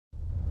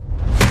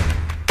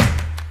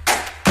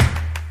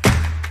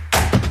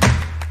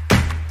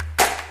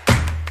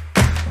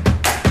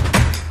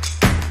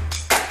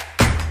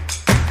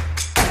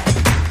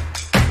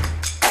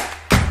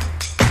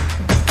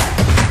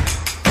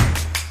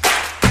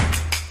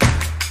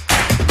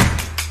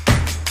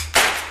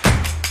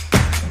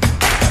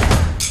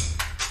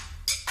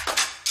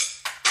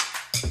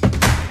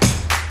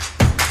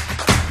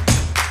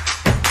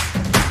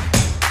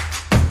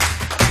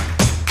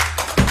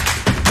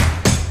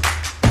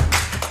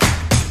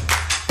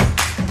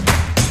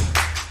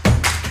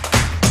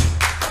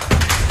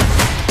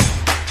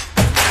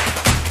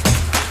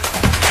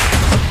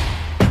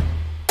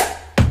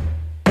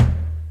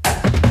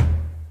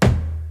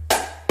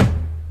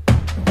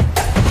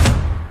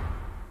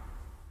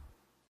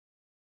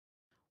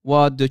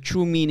what the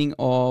true meaning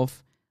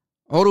of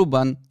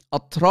uruban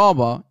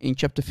atraba in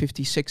chapter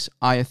 56,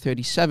 ayah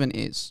 37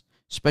 is,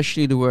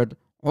 especially the word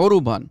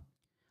uruban.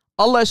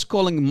 Allah is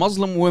calling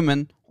Muslim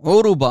women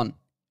uruban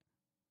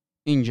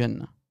in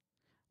Jannah.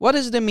 What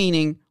is the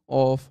meaning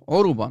of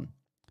uruban?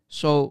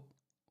 So,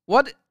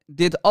 what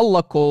did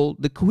Allah call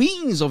the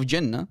queens of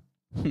Jannah?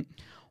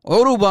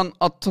 Uruban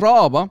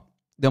atraba,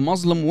 the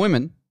Muslim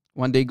women,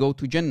 when they go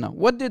to Jannah.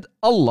 What did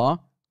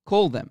Allah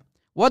call them?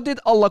 What did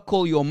Allah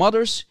call your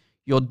mothers,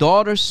 your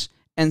daughters,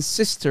 and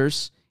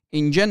sisters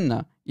in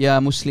Jannah? Ya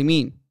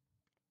Muslimin.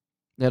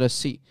 Let us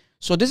see.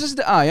 So this is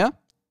the ayah,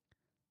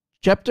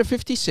 chapter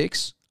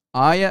 56,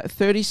 ayah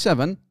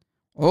 37.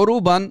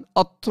 Uruban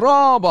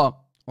atraba.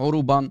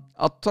 Uruban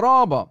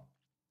atraba.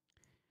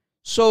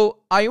 So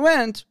I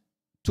went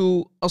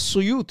to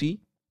As-Suyuti,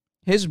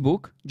 his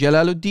book,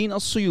 Jalaluddin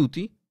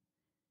As-Suyuti,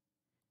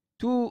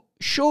 to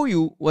show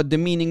you what the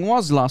meaning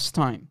was last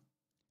time.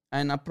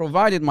 And I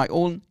provided my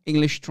own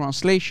English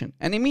translation.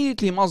 And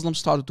immediately Muslims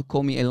started to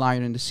call me a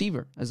liar and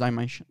deceiver, as I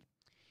mentioned.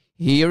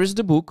 Here is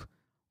the book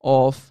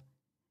of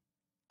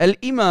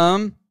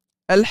Al-Imam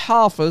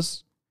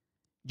Al-Hafiz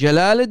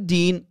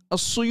Jalaluddin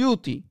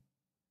As-Suyuti.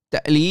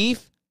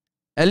 Ta'lif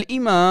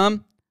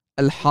Al-Imam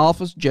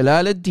Al-Hafiz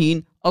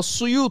Jalaluddin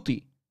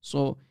As-Suyuti.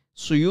 So,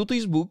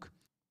 Suyuti's book,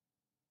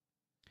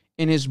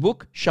 in his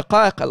book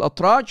Shaqaiq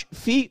al-Atraj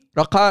fi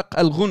Raqaiq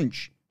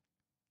al-Ghunj.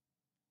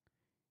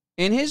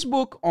 In his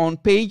book on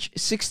page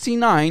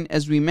 69,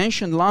 as we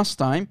mentioned last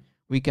time,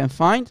 we can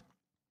find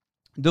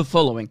the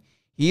following.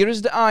 Here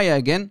is the ayah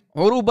again.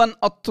 Uruban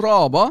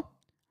atraba,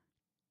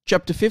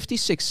 chapter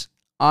 56,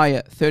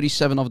 ayah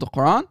 37 of the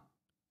Quran.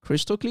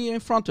 Crystal clear in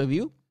front of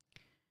you.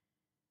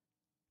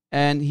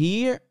 And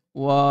here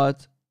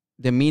what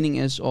the meaning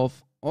is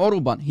of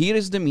uruban. Here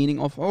is the meaning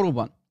of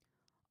uruban.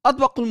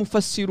 أطبق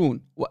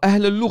المفسرون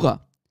وأهل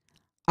اللغة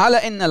على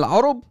أن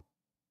العرب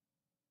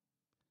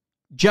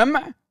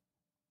جمع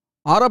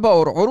عرب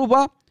أو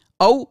عربة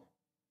أو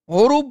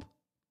عرب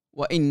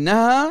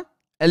وإنها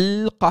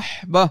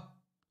القحبة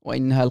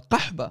وإنها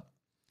القحبة.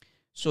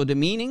 So the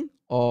meaning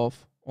of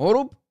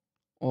عرب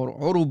or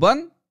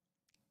عربا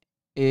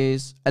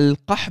is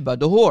القحبة,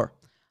 the whore.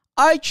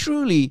 I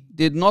truly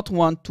did not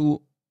want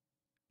to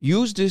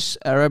use this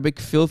Arabic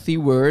filthy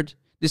word,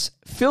 this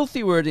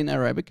filthy word in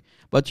Arabic,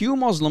 but you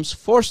Muslims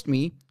forced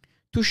me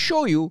to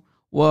show you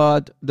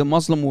what the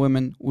Muslim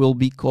women will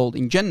be called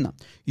in Jannah.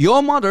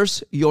 Your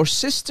mothers, your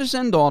sisters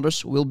and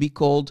daughters will be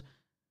called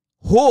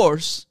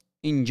whores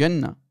in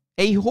Jannah.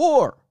 A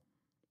whore.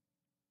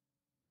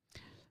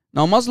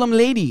 Now Muslim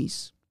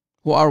ladies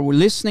who are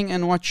listening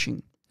and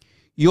watching,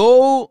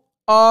 you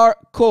are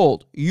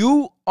called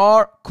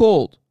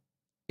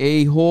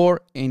a whore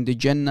in the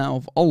Jannah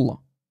of Allah,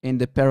 in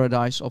the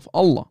paradise of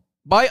Allah,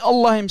 by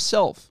Allah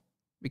Himself.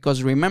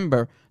 Because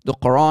remember, the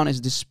Quran is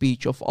the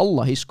speech of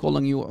Allah. He's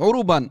calling you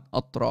uruban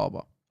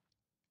atraba.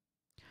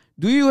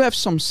 Do you have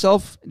some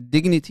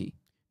self-dignity?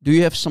 Do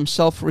you have some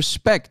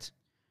self-respect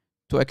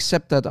to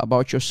accept that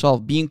about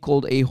yourself, being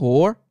called a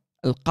whore,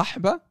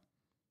 al-qahba,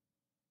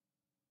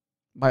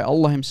 by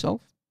Allah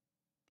Himself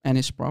and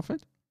His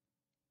Prophet?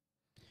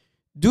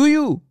 Do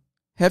you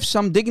have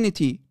some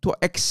dignity to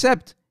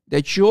accept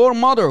that your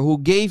mother who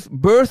gave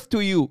birth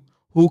to you,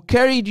 who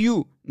carried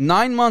you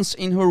 9 months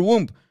in her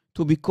womb,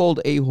 to be called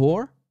a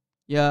whore?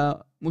 Ya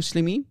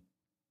Muslimin?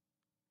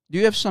 Do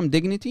you have some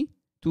dignity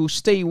to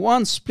stay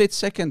one split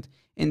second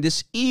in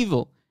this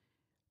evil,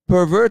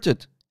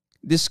 perverted,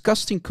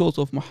 disgusting cult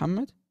of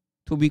Muhammad,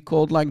 to be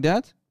called like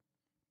that?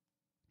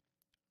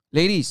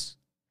 Ladies,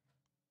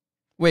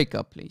 wake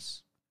up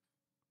please.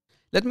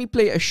 Let me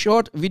play a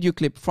short video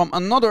clip from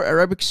another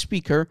Arabic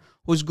speaker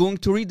who's going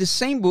to read the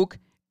same book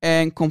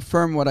and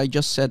confirm what I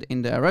just said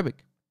in the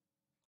Arabic.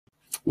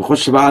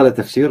 نخش بقى على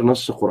تفسير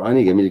نص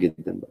قرآني جميل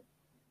جدا بقى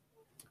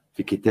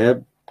في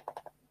كتاب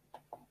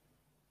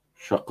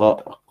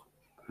شقائق.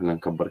 احنا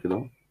نكبر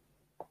كده.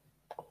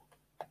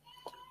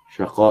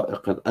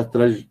 شقائق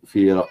الأترج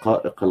في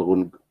رقائق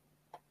الغنج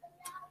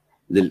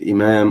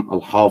للإمام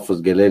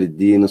الحافظ جلال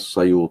الدين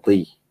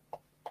السيوطي.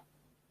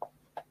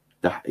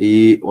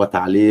 تحقيق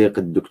وتعليق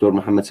الدكتور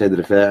محمد سيد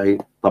رفاعي،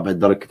 طبع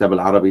دار الكتاب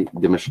العربي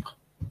دمشق.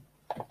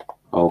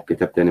 أو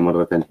كتاب تاني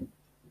مرة تانية.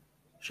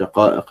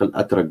 شقائق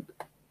الأترج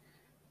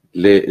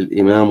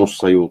للإمام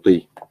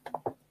السيوطي.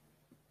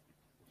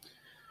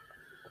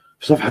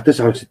 في صفحة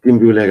 69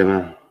 بيقول يا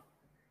جماعة،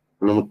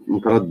 أنا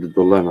متردد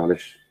والله،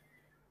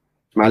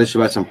 معلش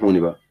بقى سامحوني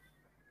بقى.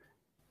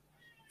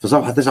 في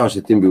صفحة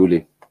 69 بيقول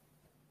إيه؟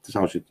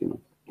 69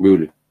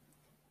 بيقول إيه؟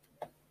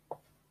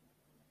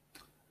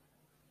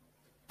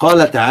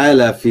 قال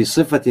تعالى في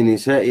صفة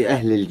نساء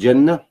أهل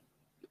الجنة: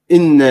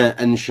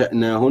 إنا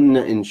أنشأناهن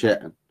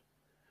إنشاء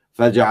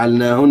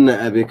فجعلناهن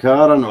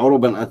أبكارا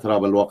عربا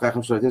أترابا. الواقع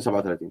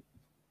 35-37.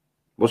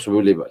 بصوا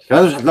بيقول إيه بقى؟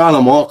 الكلام مش هتلاقوا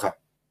على مواقع.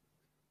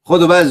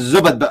 خدوا بقى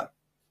الزبد بقى.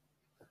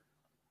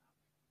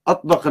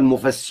 أطبق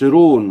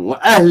المفسرون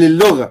وأهل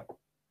اللغة.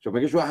 شوف ما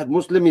يجيش واحد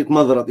مسلم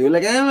يتمضرط يقول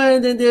لك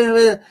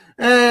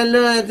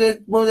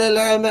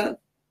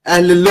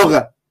أهل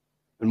اللغة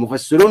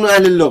المفسرون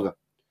أهل اللغة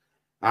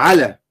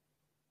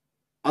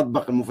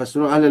أطبق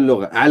المفسرون أهل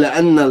اللغة على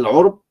أن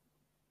العرب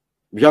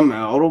جمع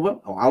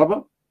عربة أو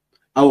عربة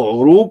أو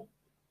عروب،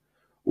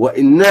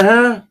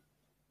 وإنها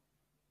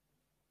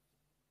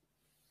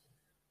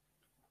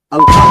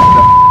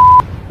القحطة.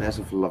 أنا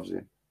آسف في اللفظ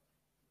يعني،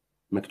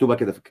 مكتوبة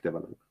كده في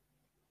الكتاب،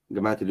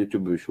 جماعة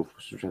اليوتيوب بيشوفوا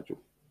بس مش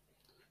هتشوفوا.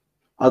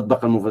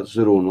 أطبق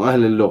المفسرون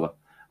وأهل اللغة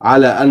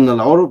على أن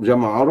العرب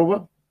جمع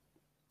عربة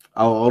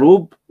أو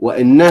عروب،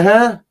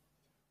 وإنها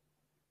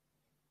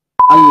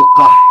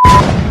القحط.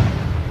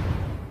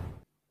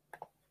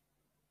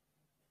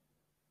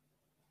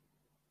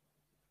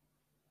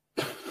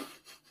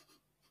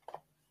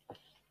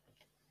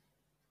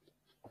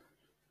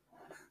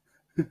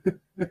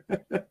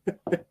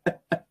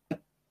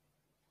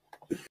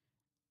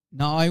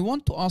 Now, I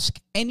want to ask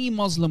any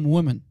Muslim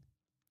woman,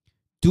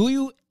 do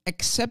you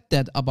accept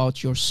that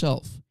about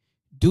yourself?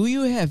 Do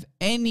you have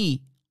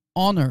any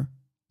honor,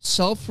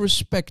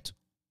 self-respect,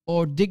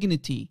 or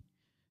dignity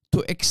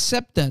to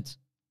accept that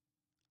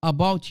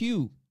about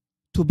you,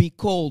 to be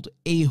called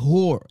a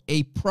whore,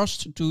 a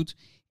prostitute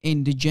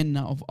in the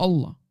Jannah of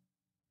Allah?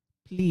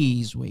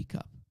 Please wake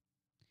up.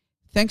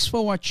 Thanks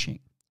for watching,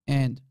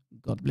 and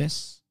God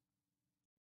bless.